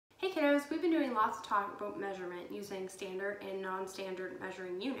Hey kiddos, we've been doing lots of talk about measurement using standard and non-standard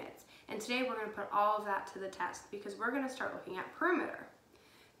measuring units. And today we're going to put all of that to the test because we're going to start looking at perimeter.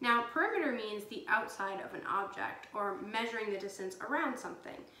 Now, perimeter means the outside of an object or measuring the distance around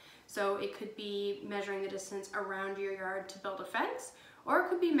something. So it could be measuring the distance around your yard to build a fence, or it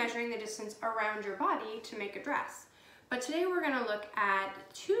could be measuring the distance around your body to make a dress. But today we're going to look at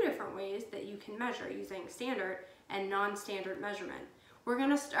two different ways that you can measure using standard and non-standard measurement. We're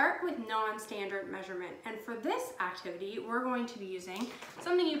going to start with non-standard measurement, and for this activity we're going to be using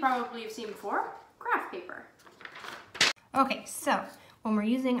something you probably have seen before, graph paper. Okay, so when we're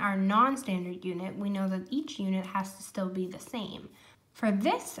using our non-standard unit, we know that each unit has to still be the same. For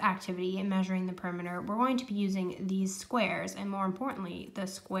this activity in measuring the perimeter, we're going to be using these squares, and more importantly, the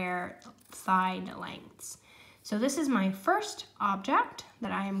square side lengths. So this is my first object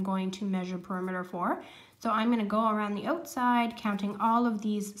that I am going to measure perimeter for. So I'm going to go around the outside counting all of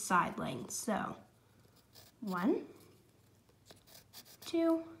these side lengths. So 1,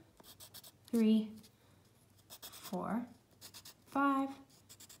 2, 3, 4, 5,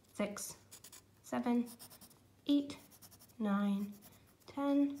 6, 7, 8, 9,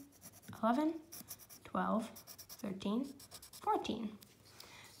 10, 11, 12, 13, 14.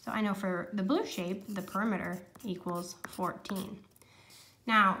 So I know for the blue shape, the perimeter equals 14.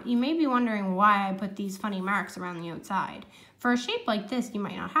 Now, you may be wondering why I put these funny marks around the outside. For a shape like this, you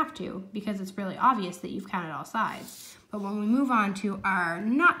might not have to, because it's really obvious that you've counted all sides. But when we move on to our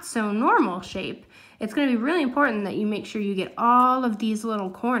not so normal shape, it's going to be really important that you make sure you get all of these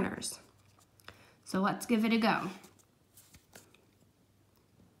little corners. So let's give it a go.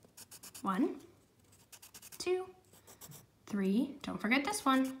 1, 2, 3, don't forget this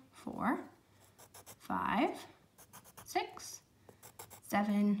one, 4, 5, 6,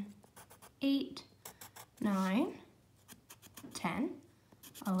 7, 8, 9, 10,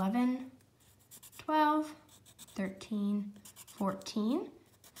 11, 12, 13, 14,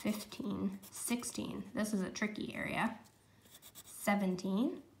 15, 16. This is a tricky area.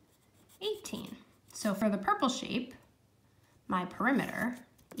 17, 18. So for the purple shape, my perimeter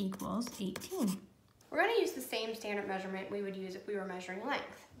equals 18. We're going to use the same standard measurement we would use if we were measuring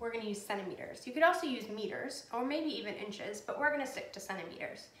length. We're going to use centimeters. You could also use meters, or maybe even inches, but we're going to stick to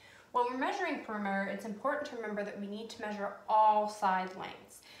centimeters. When we're measuring perimeter, it's important to remember that we need to measure all side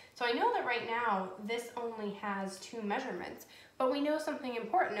lengths. So I know that right now this only has 2 measurements, but we know something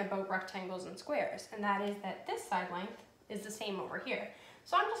important about rectangles and squares, and that is that this side length is the same over here.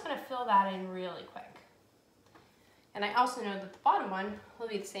 So I'm just going to fill that in really quick. And I also know that the bottom one will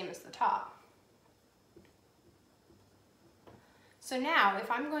be the same as the top. So now, if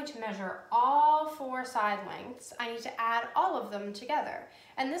I'm going to measure all 4 side lengths, I need to add all of them together.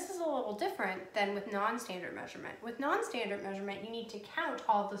 And this is a little different than with non-standard measurement. With non-standard measurement, you need to count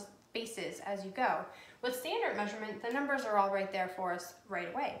all the spaces as you go. With standard measurement, the numbers are all right there for us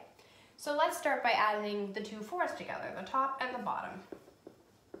right away. So let's start by adding the 2 4s together, the top and the bottom.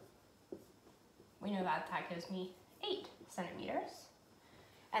 We know that that gives me 8 centimeters.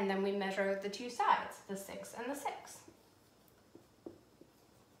 And then we measure the 2 sides, the 6 and the 6.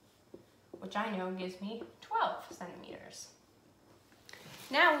 Which I know gives me 12 centimeters.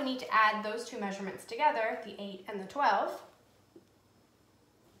 Now we need to add those 2 measurements together, the 8 and the 12.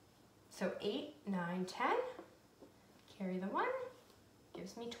 So 8, 9, 10, carry the 1,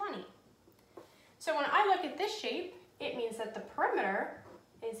 gives me 20. So when I look at this shape, it means that the perimeter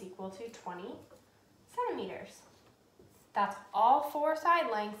is equal to 20 centimeters. That's all 4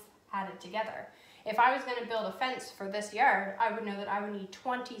 side lengths added together. If I was going to build a fence for this yard, I would know that I would need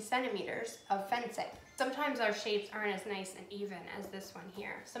 20 centimeters of fencing. Sometimes our shapes aren't as nice and even as this one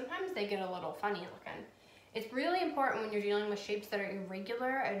here. Sometimes they get a little funny looking. It's really important when you're dealing with shapes that are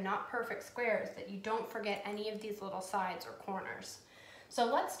irregular and not perfect squares that you don't forget any of these little sides or corners. So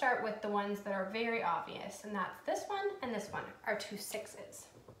let's start with the ones that are very obvious, and that's this one and this one, are 2 6s.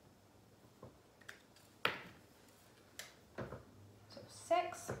 So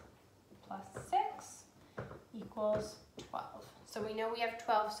 6 plus 6 equals 12. So we know we have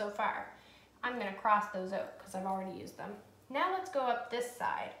 12 so far. I'm going to cross those out because I've already used them. Now let's go up this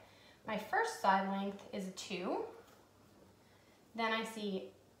side. My first side length is a 2. Then I see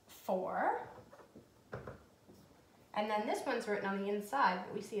 4. And then this one's written on the inside,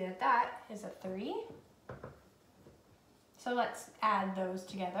 but we see that that is a 3. So let's add those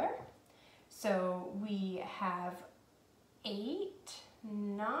together. So we have 8,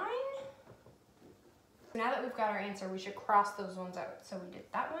 9. Now that we've got our answer, we should cross those ones out. So we did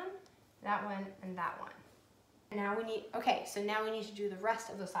that one, and that one. Now we need, okay, so now we need to do the rest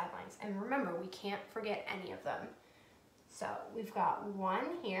of the side lines. And remember, we can't forget any of them. So we've got 1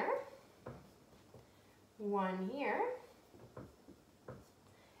 here, 1 here,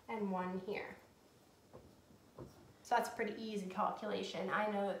 and 1 here. So that's a pretty easy calculation. I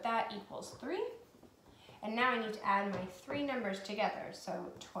know that that equals 3. And now I need to add my 3 numbers together. So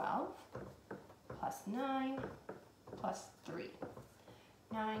 12 plus 9 plus 3.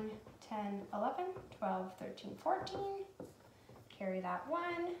 9, 10, 11, 12, 13, 14. Carry that 1,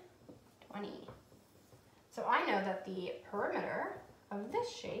 20. So I know that the perimeter of this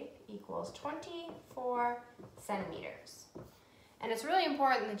shape equals 24 centimeters. And it's really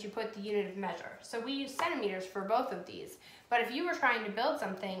important that you put the unit of measure. So we use centimeters for both of these. But if you were trying to build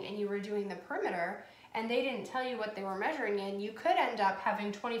something and you were doing the perimeter and they didn't tell you what they were measuring in, you could end up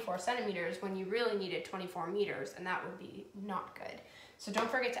having 24 centimeters when you really needed 24 meters, and that would be not good. So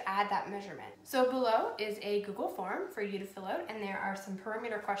don't forget to add that measurement. So below is a Google form for you to fill out, and there are some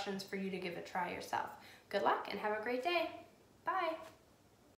perimeter questions for you to give a try yourself. Good luck and have a great day. Bye.